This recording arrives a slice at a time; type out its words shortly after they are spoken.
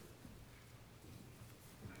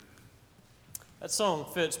That song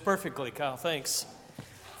fits perfectly, Kyle. Thanks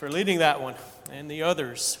for leading that one and the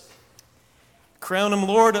others. Crown him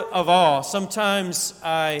Lord of all. Sometimes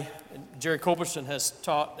Jerry Culberson has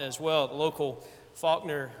taught as well at the local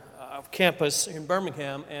Faulkner campus in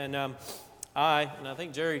Birmingham, and I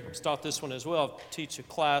think Jerry has taught this one as well, teach a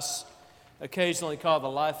class occasionally called The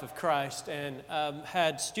Life of Christ, and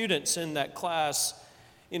had students in that class.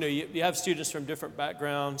 You know, you have students from different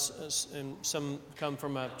backgrounds, and some come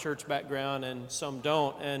from a church background and some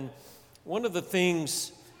don't. And one of the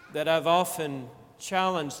things that I've often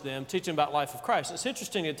challenged them, teaching about life of Christ, it's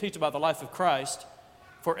interesting to teach about the life of Christ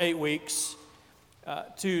for 8 weeks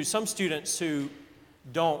to some students who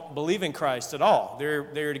don't believe in Christ at all.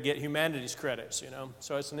 They're there to get humanities credits, you know.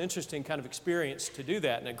 So it's an interesting kind of experience to do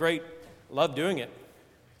that, and love doing it.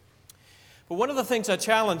 But one of the things I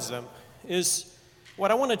challenge them is what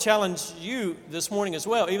I want to challenge you this morning as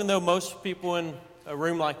well, even though most people in a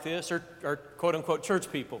room like this are quote-unquote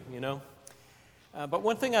church people, you know. But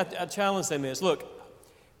one thing I challenge them is, look,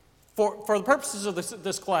 for the purposes of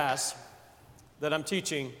this class that I'm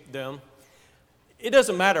teaching them, it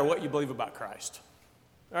doesn't matter what you believe about Christ.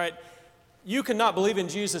 All right? You cannot believe in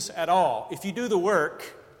Jesus at all. If you do the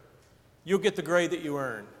work, you'll get the grade that you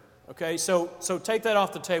earn. Okay? So take that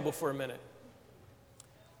off the table for a minute.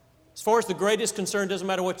 As far as the greatest concern, doesn't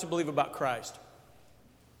matter what you believe about Christ.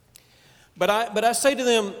 But I say to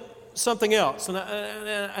them something else,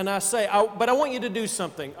 and I say, but I want you to do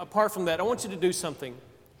something. Apart from that, I want you to do something.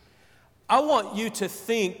 I want you to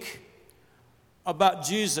think about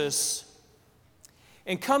Jesus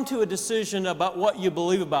and come to a decision about what you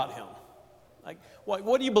believe about him. Like,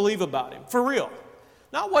 what do you believe about him? For real.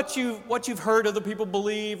 Not what you've heard other people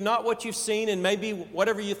believe, not what you've seen, and maybe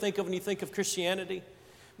whatever you think of when you think of Christianity.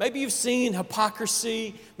 Maybe you've seen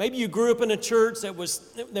hypocrisy. Maybe you grew up in a church that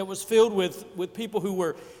was filled with people who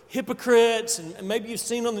were hypocrites, and maybe you've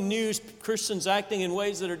seen on the news Christians acting in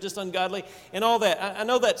ways that are just ungodly and all that. I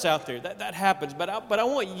know that's out there. That happens. But I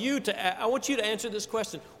want you to answer this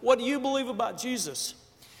question. What do you believe about Jesus?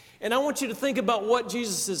 And I want you to think about what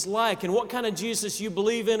Jesus is like and what kind of Jesus you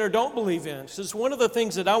believe in or don't believe in. Because one of the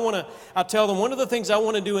things that I tell them, one of the things I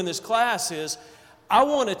want to do in this class is I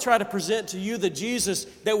want to try to present to you the Jesus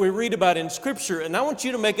that we read about in Scripture, and I want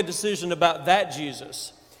you to make a decision about that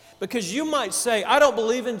Jesus. Because you might say, I don't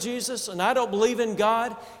believe in Jesus, and I don't believe in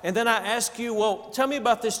God, and then I ask you, well, tell me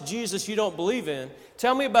about this Jesus you don't believe in.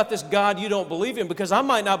 Tell me about this God you don't believe in, because I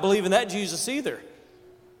might not believe in that Jesus either.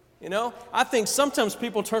 You know, I think sometimes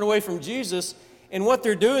people turn away from Jesus, and what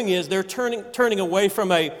they're doing is they're turning away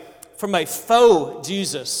from a faux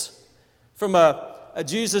Jesus, from a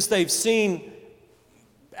Jesus they've seen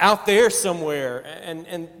out there somewhere,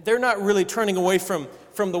 and they're not really turning away from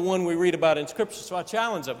the one we read about in Scripture. So I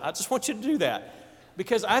challenge them. I just want you to do that,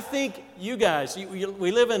 because I think you guys,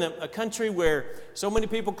 we live in a country where so many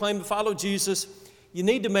people claim to follow Jesus. You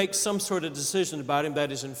need to make some sort of decision about him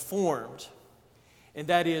that is informed, and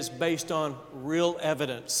that is based on real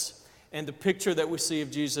evidence and the picture that we see of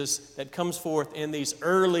Jesus that comes forth in these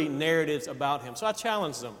early narratives about him. So I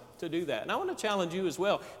challenge them to do that. And I want to challenge you as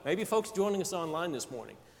well. Maybe folks joining us online this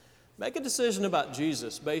morning. Make a decision about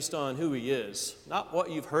Jesus based on who he is, not what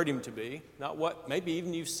you've heard him to be, not what maybe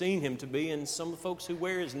even you've seen him to be in some of the folks who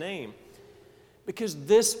wear his name. Because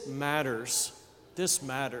this matters. This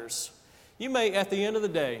matters. You may, at the end of the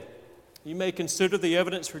day, you may consider the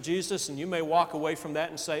evidence for Jesus, and you may walk away from that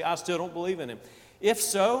and say, I still don't believe in him. If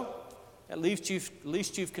so, at least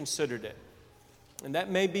you've considered it. And that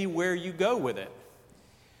may be where you go with it.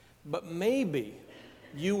 But maybe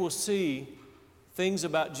you will see things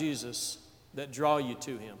about Jesus that draw you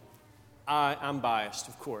to him. I'm biased,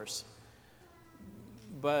 of course.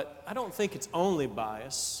 But I don't think it's only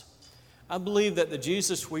bias. I believe that the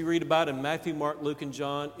Jesus we read about in Matthew, Mark, Luke, and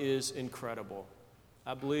John is incredible.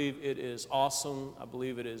 I believe it is awesome. I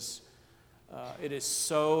believe it is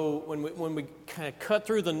so, when we kind of cut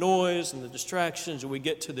through the noise and the distractions and we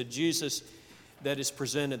get to the Jesus that is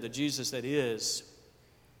presented, the Jesus that is,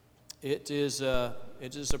 it is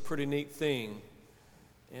a pretty neat thing.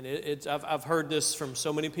 And I've heard this from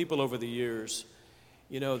so many people over the years,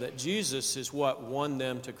 you know, that Jesus is what won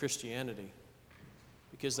them to Christianity,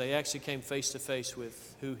 because they actually came face to face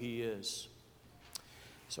with who he is.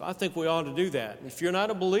 So I think we ought to do that. If you're not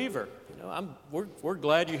a believer, you know, we're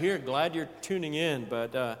glad you're here, glad you're tuning in,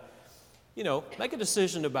 but you know, make a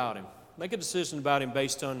decision about him. Make a decision about him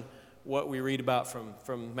based on what we read about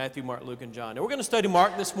from Matthew, Mark, Luke, and John. Now, we're going to study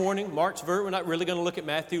Mark this morning. Mark's verse. We're not really going to look at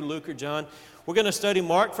Matthew, Luke, or John. We're going to study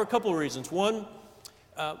Mark for a couple of reasons. One,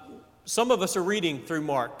 some of us are reading through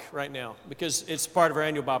Mark right now because it's part of our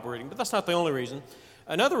annual Bible reading, but that's not the only reason.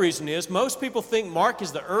 Another reason is most people think Mark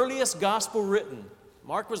is the earliest gospel written.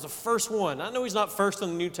 Mark was the first one. I know he's not first in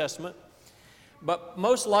the New Testament, but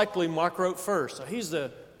most likely Mark wrote first. So he's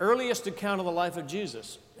the earliest account of the life of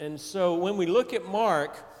Jesus. And so when we look at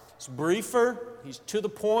Mark, it's briefer, he's to the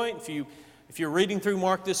point. If you're reading through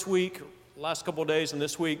Mark this week, last couple of days and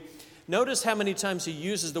this week, notice how many times he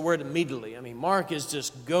uses the word immediately. I mean, Mark is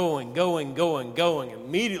just going.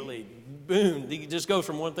 Immediately, boom, he just goes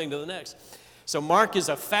from one thing to the next. So Mark is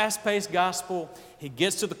a fast-paced gospel. He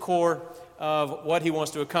gets to the core of what he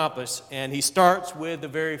wants to accomplish, and he starts with the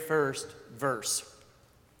very first verse.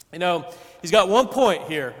 You know, he's got one point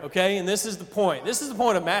here, okay, and this is the point. This is the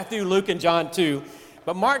point of Matthew, Luke, and John too,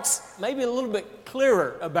 but Mark's maybe a little bit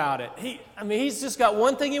clearer about it. He's just got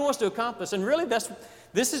one thing he wants to accomplish, and really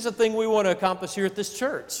this is the thing we want to accomplish here at this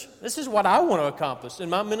church. This is what I want to accomplish in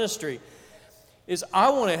my ministry, is I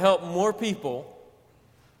want to help more people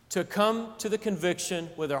to come to the conviction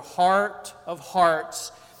with their heart of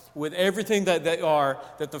hearts, with everything that they are,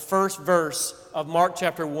 that the first verse of Mark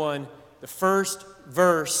chapter 1, the first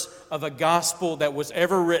verse of a gospel that was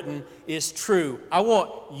ever written is true. I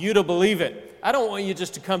want you to believe it. I don't want you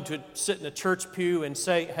just to come to sit in a church pew and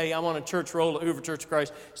say, hey, I'm on a church roll at Hoover Church of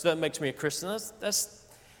Christ, so that makes me a Christian.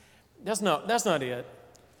 That's not it.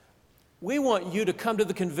 We want you to come to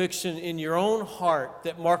the conviction in your own heart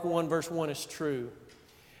that Mark 1 verse 1 is true.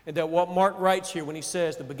 And that what Mark writes here when he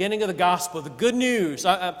says the beginning of the gospel, the good news,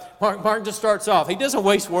 Mark just starts off. He doesn't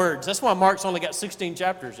waste words. That's why Mark's only got 16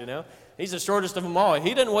 chapters, you know. He's the shortest of them all.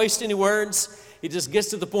 He doesn't waste any words. He just gets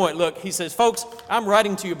to the point. Look, he says, folks, I'm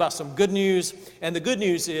writing to you about some good news. And the good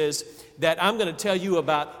news is that I'm going to tell you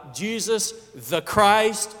about Jesus, the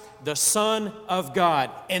Christ, the Son of God.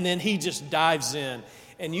 And then he just dives in.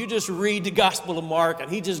 And you just read the Gospel of Mark, and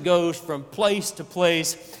he just goes from place to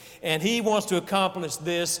place. And he wants to accomplish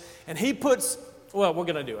this. And he puts, well, we're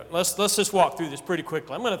going to do it. Let's just walk through this pretty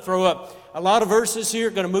quickly. I'm going to throw up a lot of verses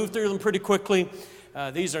here. Going to move through them pretty quickly.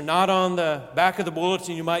 These are not on the back of the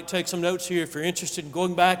bulletin. You might take some notes here if you're interested in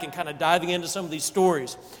going back and kind of diving into some of these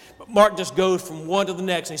stories. But Mark just goes from one to the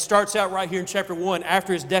next. And he starts out right here in chapter 1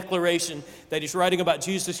 after his declaration that he's writing about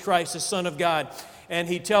Jesus Christ, the Son of God. And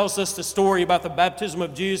he tells us the story about the baptism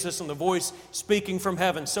of Jesus and the voice speaking from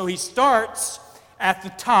heaven. So he starts at the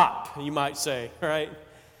top, you might say, right?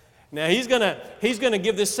 Now, he's gonna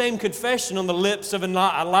give this same confession on the lips of a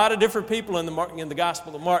lot of different people in the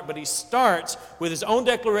Gospel of Mark, but he starts with his own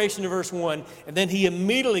declaration in verse 1, and then he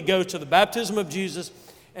immediately goes to the baptism of Jesus,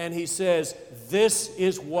 and he says, this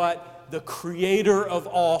is what the Creator of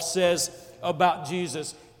all says about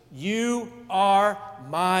Jesus. You are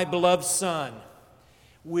my beloved Son.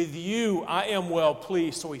 With you I am well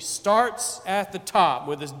pleased. So he starts at the top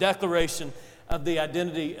with his declaration of the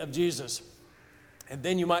identity of Jesus. And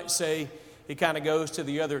then you might say he kind of goes to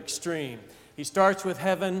the other extreme. He starts with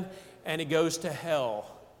heaven and he goes to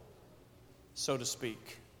hell, so to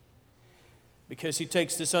speak. Because he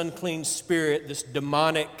takes this unclean spirit, this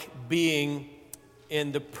demonic being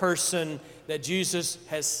in the person that Jesus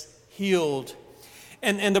has healed.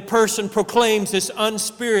 And the person proclaims this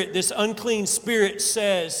unclean spirit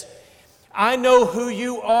says, I know who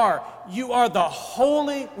you are. You are the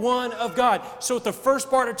Holy One of God. So at the first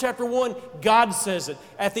part of chapter 1, God says it.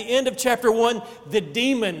 At the end of chapter 1, the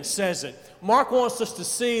demon says it. Mark wants us to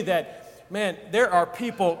see that, man, there are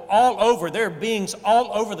people all over, there are beings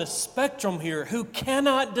all over the spectrum here who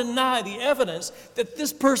cannot deny the evidence that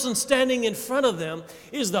this person standing in front of them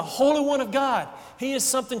is the Holy One of God. He is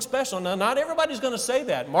something special. Now, not everybody's going to say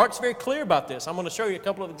that. Mark's very clear about this. I'm going to show you a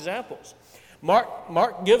couple of examples.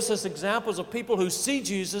 Mark gives us examples of people who see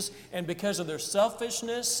Jesus, and because of their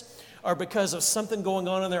selfishness or because of something going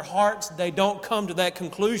on in their hearts, they don't come to that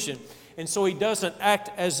conclusion. And so he doesn't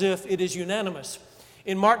act as if it is unanimous.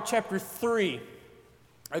 In Mark chapter 3,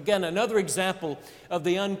 again, another example of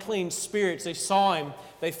the unclean spirits. They saw him,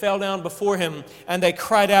 they fell down before him, and they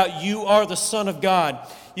cried out, you are the Son of God.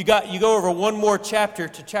 You go over one more chapter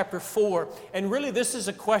to chapter 4, and really this is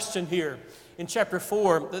a question here. In chapter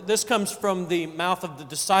 4, this comes from the mouth of the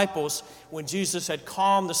disciples when Jesus had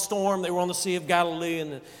calmed the storm. They were on the Sea of Galilee,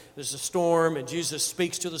 and there's a storm, and Jesus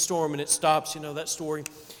speaks to the storm, and it stops. You know that story.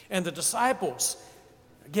 And the disciples,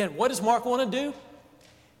 again, what does Mark want to do?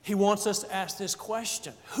 He wants us to ask this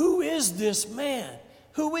question. Who is this man?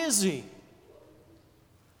 Who is he?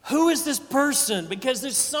 Who is this person? Because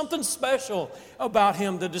there's something special about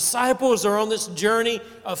him. The disciples are on this journey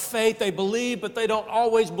of faith. They believe, but they don't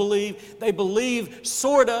always believe. They believe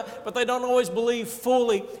sort of, but they don't always believe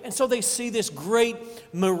fully. And so they see this great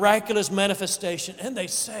miraculous manifestation, and they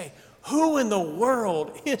say, who in the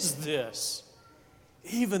world is this?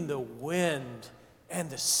 Even the wind and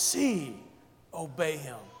the sea obey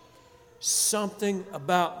him. Something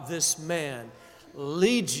about this man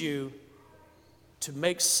leads you to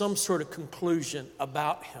make some sort of conclusion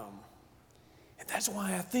about him. And that's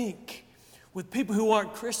why I think with people who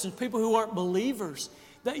aren't Christians, people who aren't believers,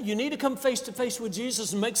 that you need to come face to face with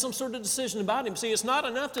Jesus and make some sort of decision about him. See, it's not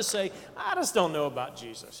enough to say, I just don't know about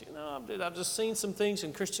Jesus. You know, I've just seen some things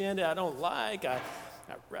in Christianity I don't like. I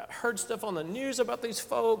heard stuff on the news about these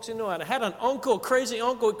folks. You know, I had an uncle, a crazy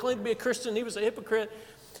uncle who claimed to be a Christian. He was a hypocrite.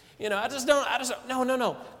 You know,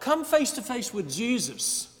 no. Come face to face with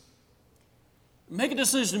Jesus. Make a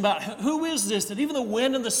decision about who is this that even the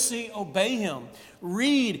wind and the sea obey him.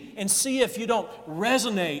 Read and see if you don't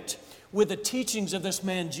resonate with the teachings of this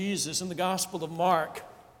man Jesus in the Gospel of Mark.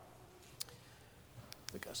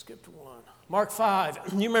 I think I skipped one. Mark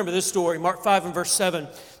 5. You remember this story, Mark 5 and verse 7.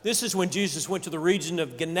 This is when Jesus went to the region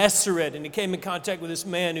of Gennesaret, and he came in contact with this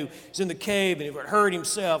man who was in the cave, and he had hurt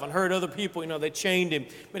himself and hurt other people. You know, they chained him,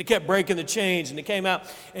 but he kept breaking the chains, and he came out,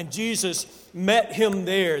 and Jesus met him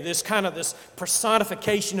there, this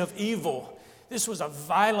personification of evil. This was a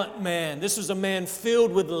violent man. This was a man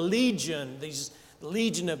filled with legion, these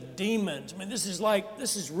legion of demons. I mean, this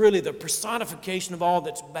is really the personification of all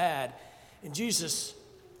that's bad. And Jesus,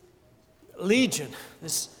 legion,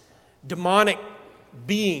 these demonic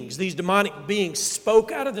beings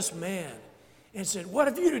spoke out of this man and said, "What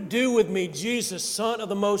have you to do with me, Jesus, Son of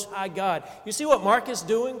the Most High God?" You see what Mark is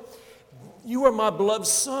doing? You are my beloved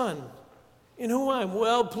Son, in whom I am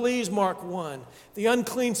well pleased, Mark 1. The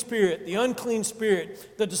unclean spirit,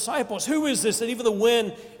 the disciples, who is this that even the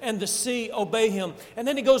wind and the sea obey him? And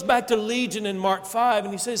then he goes back to legion in Mark 5,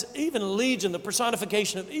 and he says, even legion, the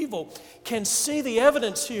personification of evil, can see the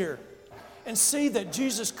evidence here and see that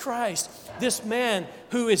Jesus Christ, this man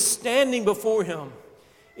who is standing before him,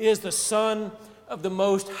 is the Son of the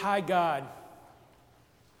Most High God.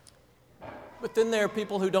 But then there are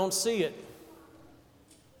people who don't see it.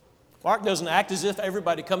 Mark doesn't act as if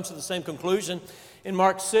everybody comes to the same conclusion. In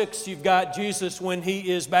Mark 6, you've got Jesus when he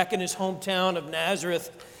is back in his hometown of Nazareth,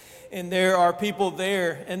 and there are people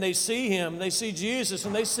there, and they see him, they see Jesus,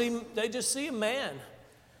 and they just see a man.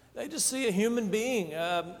 They just see a human being.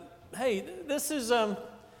 Hey, this is,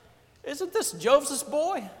 isn't this Joseph's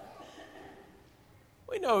boy?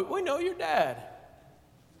 We know your dad.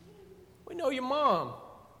 We know your mom.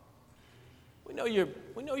 We know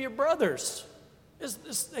your brothers.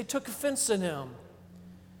 They took offense in him.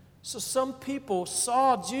 So some people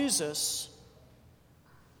saw Jesus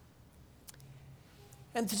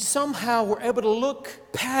and somehow were able to look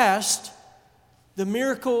past the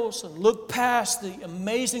miracles and look past the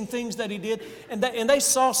amazing things that he did, and they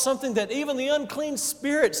saw something that even the unclean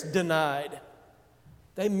spirits denied.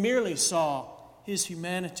 They merely saw his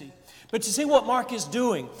humanity. But you see what Mark is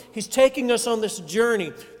doing? He's taking us on this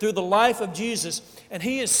journey through the life of Jesus, and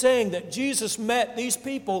he is saying that Jesus met these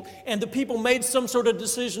people, and the people made some sort of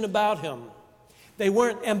decision about him. They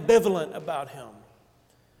weren't ambivalent about him.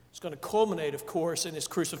 It's going to culminate, of course, in his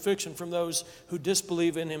crucifixion from those who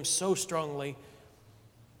disbelieve in him so strongly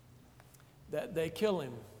that they kill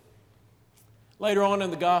him. Later on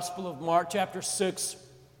in the Gospel of Mark, chapter 6,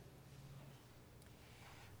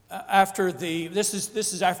 this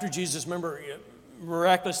is after Jesus, remember,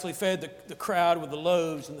 miraculously fed the crowd with the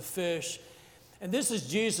loaves and the fish. And this is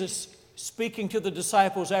Jesus speaking to the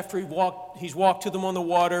disciples after he's walked to them on the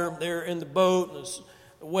water. They're in the boat, and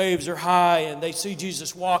the waves are high, and they see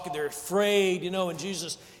Jesus walking. They're afraid, and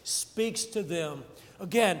Jesus speaks to them.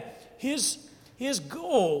 Again, his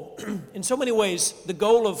goal, in so many ways, the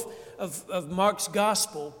goal of Mark's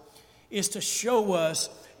gospel is to show us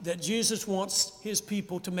that Jesus wants his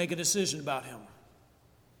people to make a decision about him.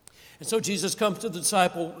 And so Jesus comes to the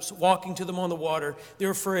disciples, walking to them on the water. They're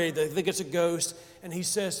afraid. They think it's a ghost. And he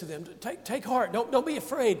says to them, take heart. Don't be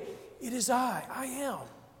afraid. It is I am.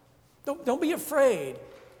 Don't be afraid.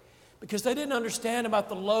 Because they didn't understand about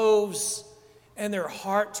the loaves, and their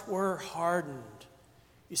hearts were hardened.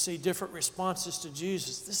 You see different responses to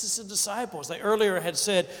Jesus. This is the disciples. They earlier had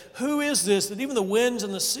said, "Who is this that even the winds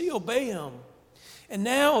and the sea obey him?" And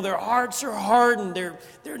now their hearts are hardened.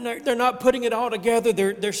 They're not putting it all together.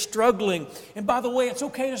 They're struggling. And by the way, it's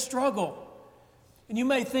okay to struggle. And you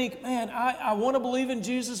may think, man, I want to believe in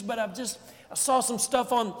Jesus, but I saw some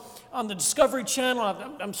stuff on the Discovery Channel.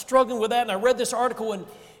 I'm struggling with that, and I read this article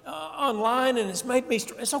online, and it's made me.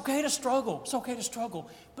 It's okay to struggle. It's okay to struggle,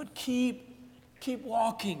 but keep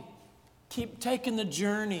walking. Keep taking the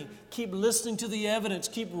journey. Keep listening to the evidence.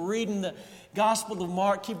 Keep reading the Gospel of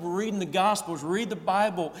Mark. Keep reading the Gospels. Read the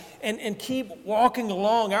Bible. And keep walking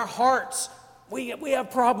along. Our hearts, we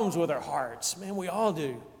have problems with our hearts. Man, we all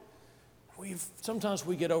do. sometimes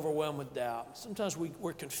we get overwhelmed with doubt. Sometimes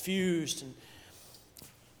we're confused, and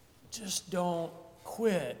just don't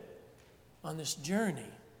quit on this journey.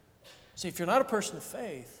 See, if you're not a person of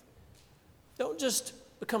faith, don't just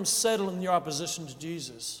become settled in your opposition to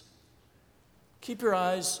Jesus. Keep your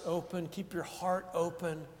eyes open, keep your heart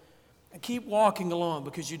open, and keep walking along,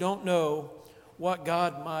 because you don't know what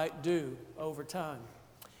God might do over time.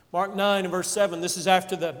 Mark 9 and verse 7, this is at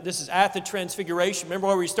the Transfiguration. Remember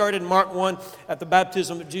where we started in Mark 1, at the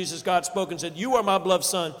baptism of Jesus, God spoke and said, "You are my beloved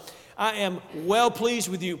Son. I am well pleased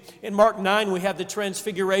with you." In Mark 9, we have the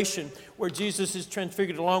Transfiguration, where Jesus is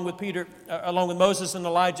transfigured along with Moses and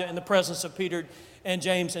Elijah, in the presence of Peter and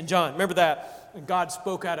James and John. Remember that? And God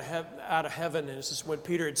spoke out of heaven, and this is what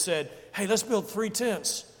Peter had said, "Hey, let's build 3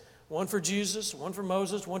 tents. One for Jesus, one for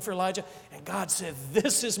Moses, one for Elijah." And God said,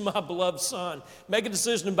 "This is my beloved Son." Make a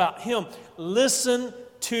decision about him. Listen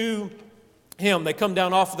to him. They come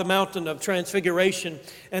down off of the mountain of Transfiguration,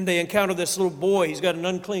 and they encounter this little boy. He's got an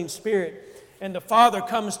unclean spirit. And the father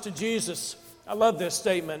comes to Jesus. I love this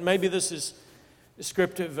statement. Maybe this is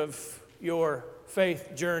descriptive of your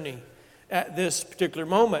faith journey at this particular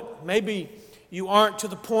moment. Maybe you aren't to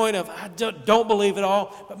the point of, "I don't believe it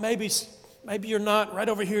all," but maybe you're not right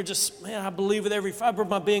over here, just, "Man, I believe with every fiber of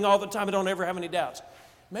my being all the time. I don't ever have any doubts."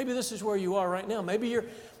 Maybe this is where you are right now. Maybe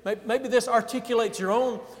this articulates your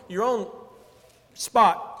own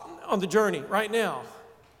spot on the journey right now.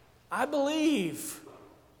 "I believe,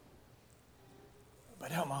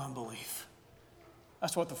 but help my unbelief."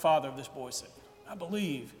 That's what the father of this boy said. "I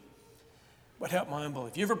believe, but help my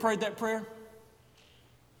unbelief." You ever prayed that prayer?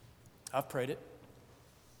 I've prayed it.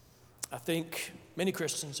 I think many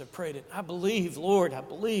Christians have prayed it. "I believe, Lord, I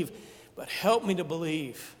believe, but help me to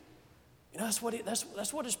believe." You know, that's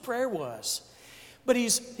what his prayer was. But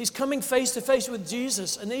he's coming face to face with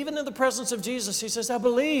Jesus, and even in the presence of Jesus, he says, "I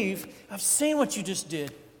believe. I've seen what you just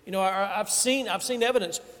did. You know, I've seen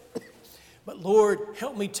evidence. But Lord,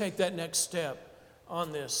 help me take that next step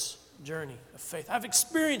on this journey of faith. I've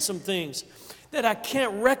experienced some things that I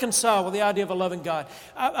can't reconcile with the idea of a loving God.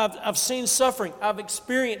 I've seen suffering. I've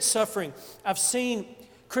experienced suffering. I've seen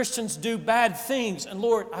Christians do bad things. And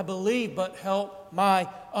Lord, I believe, but help my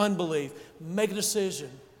unbelief." Make a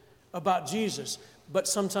decision about Jesus. But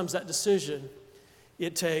sometimes that decision,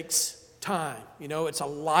 it takes time. You know, it's a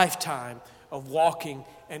lifetime of walking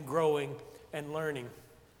and growing and learning.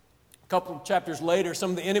 A couple of chapters later,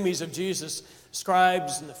 some of the enemies of Jesus,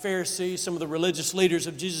 scribes and the Pharisees, some of the religious leaders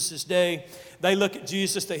of Jesus' day, they look at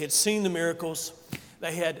Jesus. They had seen the miracles.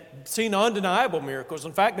 They had seen undeniable miracles.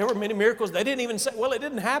 In fact, there were many miracles. They didn't even say, "Well, it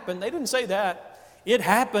didn't happen." They didn't say that. It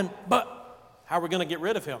happened, but how are we going to get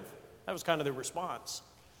rid of him? That was kind of their response.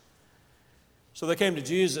 So they came to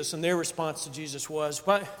Jesus, and their response to Jesus was,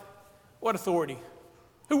 "What authority?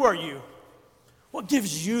 Who are you? What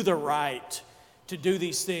gives you the right to do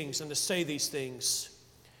these things and to say these things?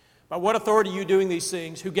 By what authority are you doing these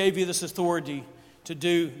things? Who gave you this authority to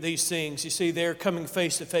do these things?" You see, they're coming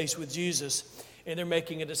face to face with Jesus, and they're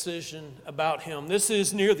making a decision about him. This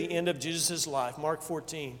is near the end of Jesus' life, Mark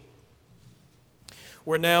 14.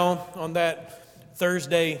 We're now on that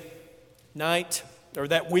Thursday night, or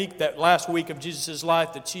that last week of Jesus'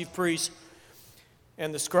 life. The chief priests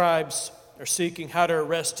and the scribes are seeking how to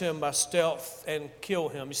arrest him by stealth and kill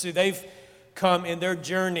him. You see, they've come in their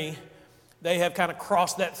journey, they have kind of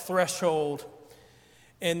crossed that threshold,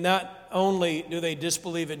 and not only do they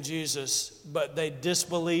disbelieve in Jesus, but they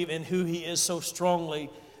disbelieve in who he is so strongly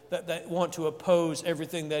that they want to oppose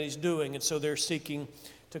everything that he's doing, and so they're seeking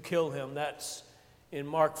to kill him. That's in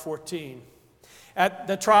Mark 14. At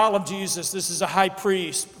the trial of Jesus, this is a high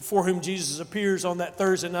priest before whom Jesus appears on that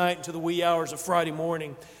Thursday night into the wee hours of Friday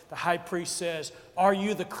morning. The high priest says, "Are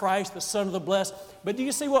you the Christ, the Son of the Blessed?" But do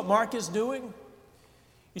you see what Mark is doing?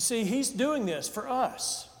 You see, he's doing this for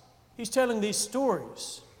us. He's telling these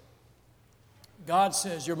stories. God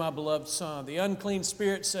says, "You're my beloved Son." The unclean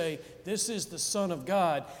spirits say, "This is the Son of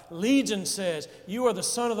God." Legion says, "You are the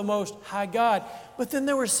Son of the Most High God." But then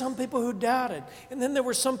there were some people who doubted. And then there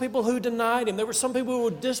were some people who denied him. There were some people who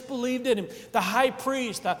disbelieved in him. The high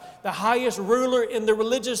priest, the highest ruler in the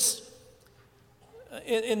religious,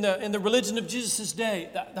 in the religion of Jesus' day,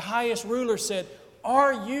 the highest ruler said,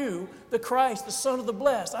 "Are you the Christ, the Son of the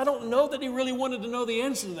Blessed?" I don't know that he really wanted to know the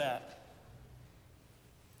answer to that.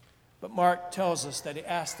 But Mark tells us that he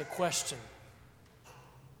asked the question.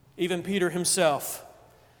 Even Peter himself,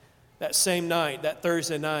 that same night, that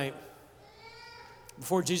Thursday night,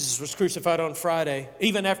 before Jesus was crucified on Friday,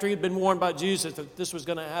 even after he'd been warned by Jesus that this was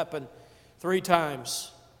going to happen 3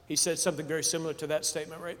 times, he said something very similar to that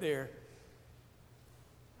statement right there.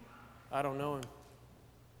 "I don't know him."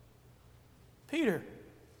 Peter.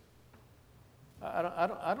 I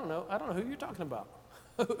don't know. I don't know who you're talking about.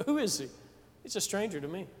 Who is he? He's a stranger to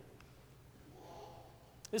me.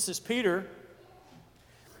 This is Peter,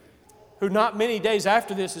 who not many days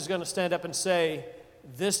after this is going to stand up and say,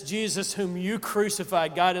 this Jesus whom you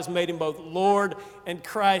crucified, God has made him both Lord and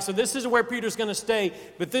Christ. So this is where Peter's going to stay,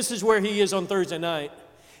 but this is where he is on Thursday night.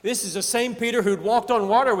 This is the same Peter who'd walked on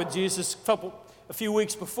water with Jesus a few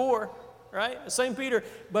weeks before, right? The same Peter.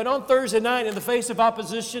 But on Thursday night, in the face of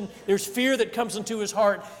opposition, there's fear that comes into his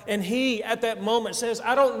heart. And he, at that moment, says,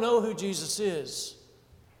 I don't know who Jesus is.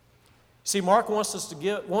 See, Mark wants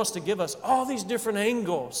to give us all these different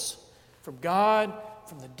angles from God,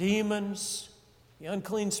 from the demons, the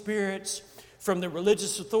unclean spirits, from the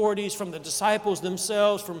religious authorities, from the disciples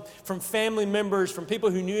themselves, from family members, from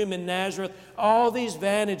people who knew him in Nazareth. All these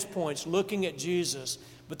vantage points looking at Jesus,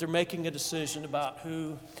 but they're making a decision about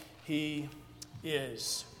who he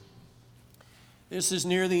is. This is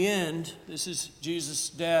near the end. This is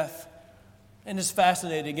Jesus' death. And it's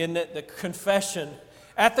fascinating, isn't it? The confession,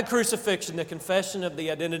 at the crucifixion, the confession of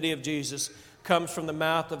the identity of Jesus comes from the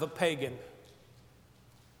mouth of a pagan,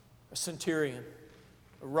 a centurion,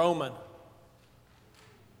 a Roman,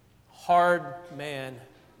 hard man,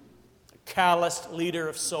 a calloused leader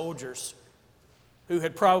of soldiers who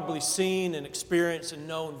had probably seen and experienced and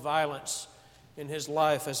known violence in his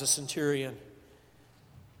life as a centurion.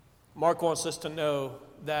 Mark wants us to know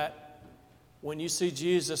that when you see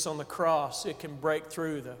Jesus on the cross, it can break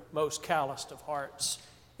through the most calloused of hearts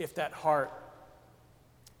if that heart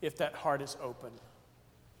is open.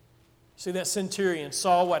 See, that centurion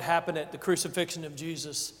saw what happened at the crucifixion of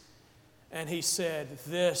Jesus, and he said,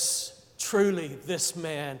 truly this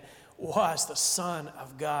man was the Son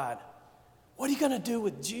of God. What are you going to do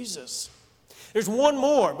with Jesus? There's one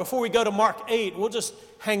more before we go to Mark 8. We'll just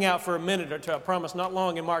hang out for a minute or two, I promise, not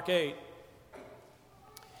long in Mark 8.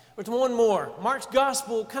 There's one more. Mark's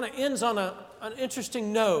gospel kind of ends on an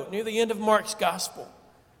interesting note near the end of Mark's gospel,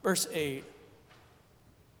 verse 8.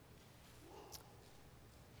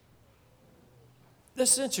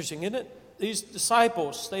 This is interesting, isn't it? These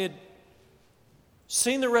disciples, they had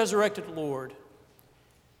seen the resurrected Lord,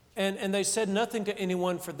 and they said nothing to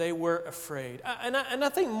anyone, for they were afraid. And I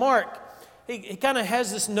think Mark, he kind of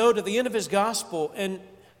has this note at the end of his gospel, and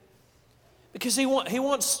because he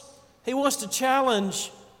wants to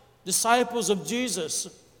challenge disciples of Jesus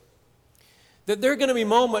that there are going to be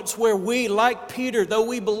moments where we, like Peter, though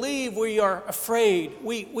we believe, we are afraid.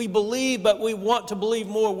 We believe, but we want to believe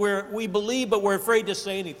more. We believe, but we're afraid to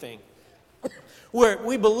say anything.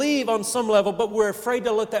 We believe on some level, but we're afraid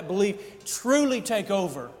to let that belief truly take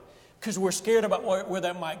over because we're scared about where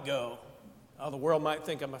that might go. Oh, the world might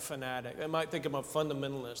think I'm a fanatic. They might think I'm a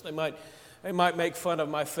fundamentalist. They might make fun of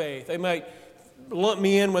my faith. They might lump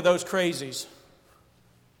me in with those crazies.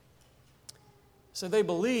 So they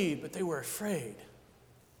believed, but they were afraid.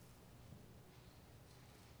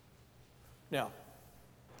 Now,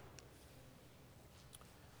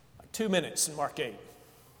 2 minutes in Mark 8.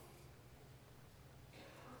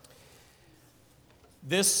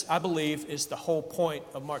 This, I believe, is the whole point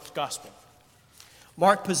of Mark's gospel.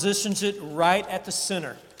 Mark positions it right at the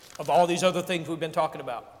center of all these other things we've been talking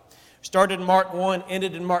about. Started in Mark 1,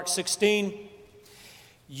 ended in Mark 16.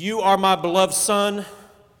 You are my beloved Son.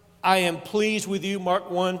 I am pleased with you,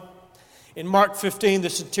 Mark 1. In Mark 15,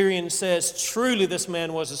 the centurion says, truly this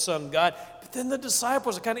man was the Son of God. But then the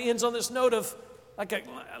disciples, it kind of ends on this note of, kind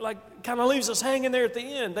of leaves us hanging there at the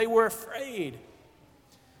end. They were afraid.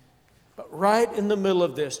 But right in the middle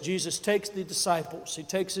of this, Jesus takes the disciples. He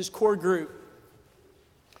takes his core group.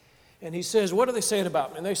 And he says, what are they saying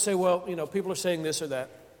about me? And they say, well, people are saying this or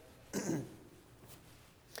that.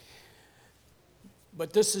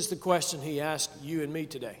 But this is the question he asked you and me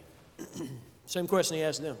today. Same question he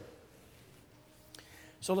asked them.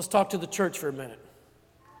 So let's talk to the church for a minute.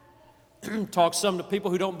 Talk some to people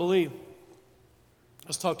who don't believe.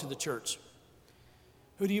 Let's talk to the church.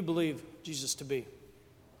 Who do you believe Jesus to be?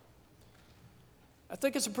 I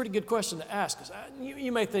think it's a pretty good question to ask.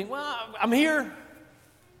 You may think, well, I'm here.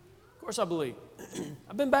 Of course I believe.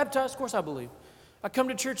 I've been baptized. Of course I believe. I come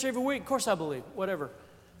to church every week. Of course I believe. Whatever.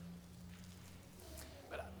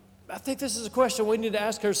 I think this is a question we need to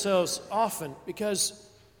ask ourselves often because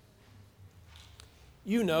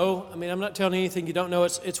I'm not telling you anything you don't know.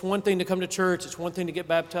 It's one thing to come to church. It's one thing to get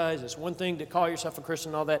baptized. It's one thing to call yourself a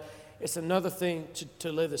Christian and all that. It's another thing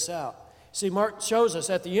to live this out. See, Mark shows us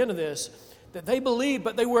at the end of this that they believed,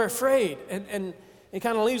 but they were afraid. And it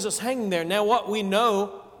kind of leaves us hanging there. Now, what we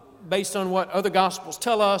know based on what other Gospels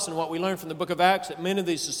tell us and what we learn from the book of Acts, that many of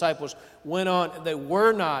these disciples went on, they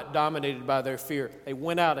were not dominated by their fear. They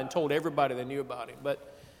went out and told everybody they knew about him. But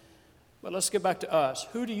let's get back to us.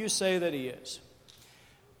 Who do you say that he is?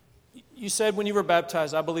 You said when you were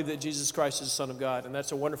baptized, I believe that Jesus Christ is the Son of God, and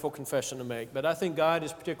that's a wonderful confession to make. But I think God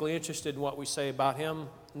is particularly interested in what we say about him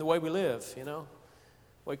and the way we live, the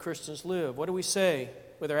way Christians live. What do we say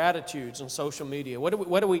with our attitudes on social media? What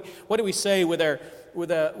do we say with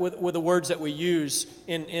the words that we use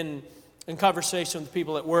in conversation with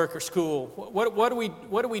people at work or school? What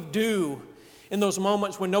do we do in those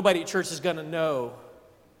moments when nobody at church is going to know?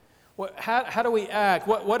 How do we act?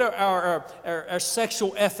 What are our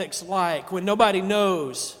sexual ethics like when nobody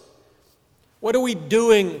knows? What are we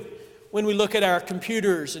doing when we look at our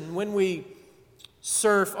computers and when we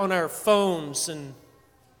surf on our phones? And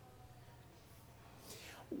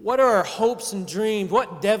what are our hopes and dreams?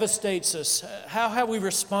 What devastates us? How have we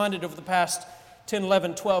responded over the past 10,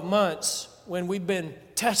 11, 12 months when we've been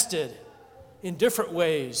tested in different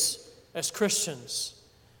ways as Christians?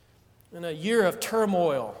 In a year of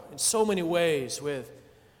turmoil in so many ways, with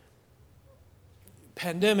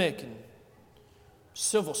pandemic and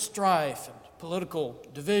civil strife and political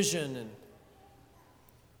division, and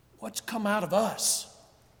what's come out of us?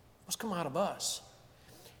 What's come out of us?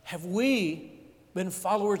 Have we been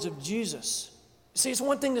followers of Jesus? See, it's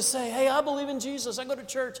one thing to say, hey, I believe in Jesus, I go to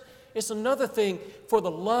church. It's another thing for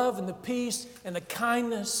the love and the peace and the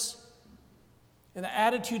kindness and the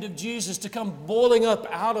attitude of Jesus to come boiling up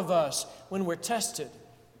out of us when we're tested.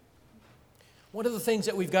 One of the things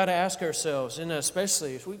that we've got to ask ourselves, and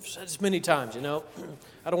especially, as we've said this many times, I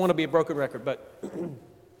don't want to be a broken record, but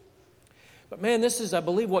man, this is, I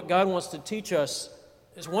believe, what God wants to teach us,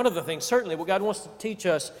 is one of the things, certainly, what God wants to teach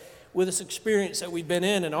us with this experience that we've been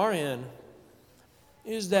in and are in,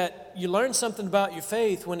 is that you learn something about your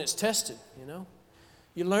faith when it's tested,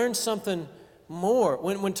 You learn something more.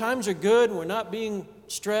 When times are good and we're not being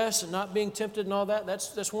stressed and not being tempted and all that,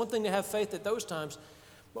 that's one thing to have faith at those times.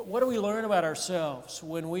 But what do we learn about ourselves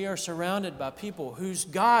when we are surrounded by people whose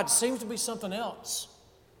God seems to be something else?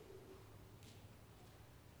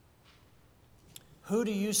 Who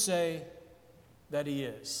do you say that he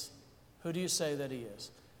is? Who do you say that he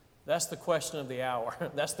is? That's the question of the hour.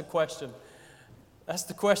 That's the question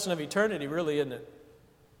of eternity, really, isn't it?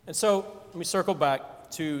 And so, let me circle back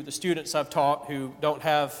to the students I've taught who don't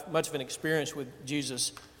have much of an experience with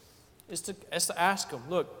Jesus, is to ask them,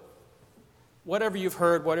 look, whatever you've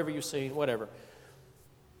heard, whatever you've seen, whatever,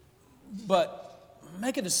 but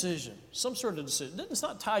make a decision, some sort of decision. It's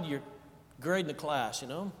not tied to your grade in the class,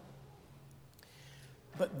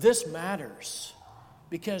 But this matters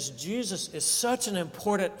because Jesus is such an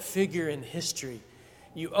important figure in history.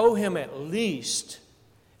 You owe him at least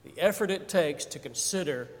the effort it takes to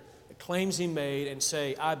consider the claims he made and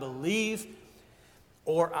say, I believe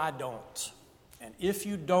or I don't. And if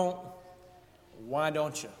you don't, why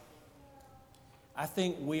don't you? I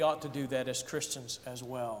think we ought to do that as Christians as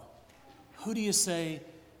well. Who do you say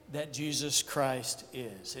that Jesus Christ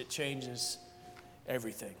is? It changes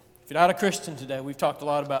everything. If you're not a Christian today, we've talked a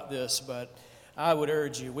lot about this, but we would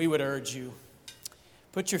urge you,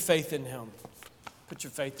 put your faith in him. Put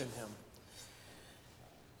your faith in him.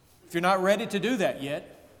 If you're not ready to do that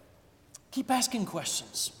yet, keep asking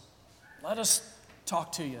questions. Let us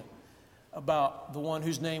talk to you about the one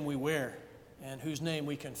whose name we wear and whose name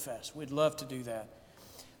we confess. We'd love to do that.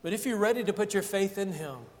 But if you're ready to put your faith in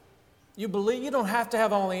him, you don't have to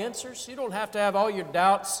have all the answers. You don't have to have all your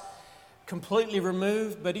doubts completely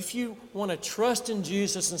removed. But if you want to trust in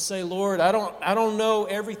Jesus and say, Lord, I don't know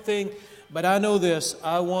everything, but I know this.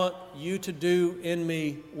 I want you to do in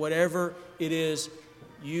me whatever it is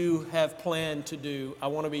you have planned to do. I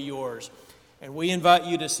want to be yours. And we invite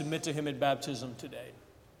you to submit to him in baptism today.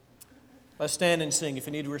 Let's stand and sing. If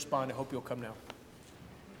you need to respond, I hope you'll come now.